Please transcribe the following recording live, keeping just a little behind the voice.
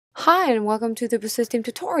Hi and welcome to the Booster Theme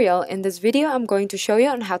tutorial. In this video, I'm going to show you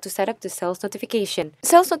on how to set up the sales notification.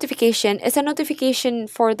 Sales notification is a notification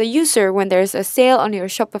for the user when there's a sale on your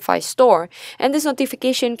Shopify store, and this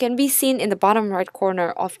notification can be seen in the bottom right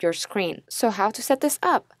corner of your screen. So how to set this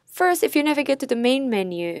up? First, if you navigate to the main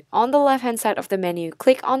menu, on the left-hand side of the menu,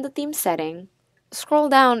 click on the theme setting. Scroll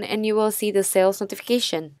down and you will see the sales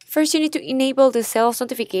notification. First, you need to enable the sales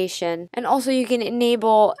notification, and also you can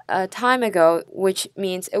enable a time ago, which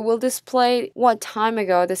means it will display what time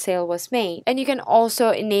ago the sale was made. And you can also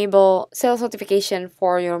enable sales notification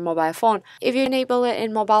for your mobile phone. If you enable it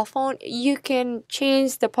in mobile phone, you can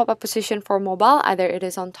change the pop-up position for mobile, either it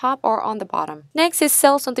is on top or on the bottom. Next is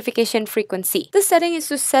sales notification frequency. This setting is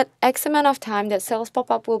to set X amount of time that sales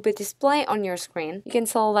pop-up will be displayed on your screen. You can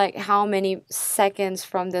select how many seconds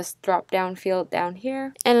from this drop-down field down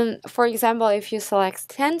here. And for example, if you select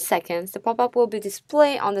 10 seconds, the pop-up will be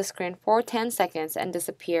displayed on the screen for 10 seconds and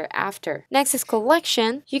disappear after. Next is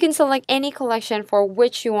collection. You can select any collection for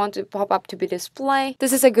which you want the pop-up to be displayed.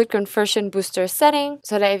 This is a good conversion booster setting,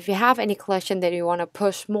 so that if you have any collection that you want to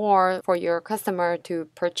push more for your customer to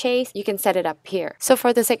purchase, you can set it up here. So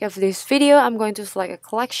for the sake of this video, I'm going to select a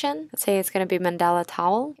collection. Let's say it's going to be mandala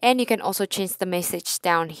towel, and you can also change the message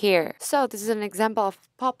down here. So this is an example of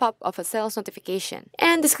pop-up of a sales notification.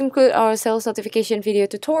 And this concludes our sales notification video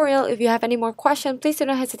tutorial. If you have any more questions, please do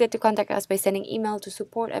not hesitate to contact us by sending email to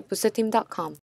support@boostertheme.com.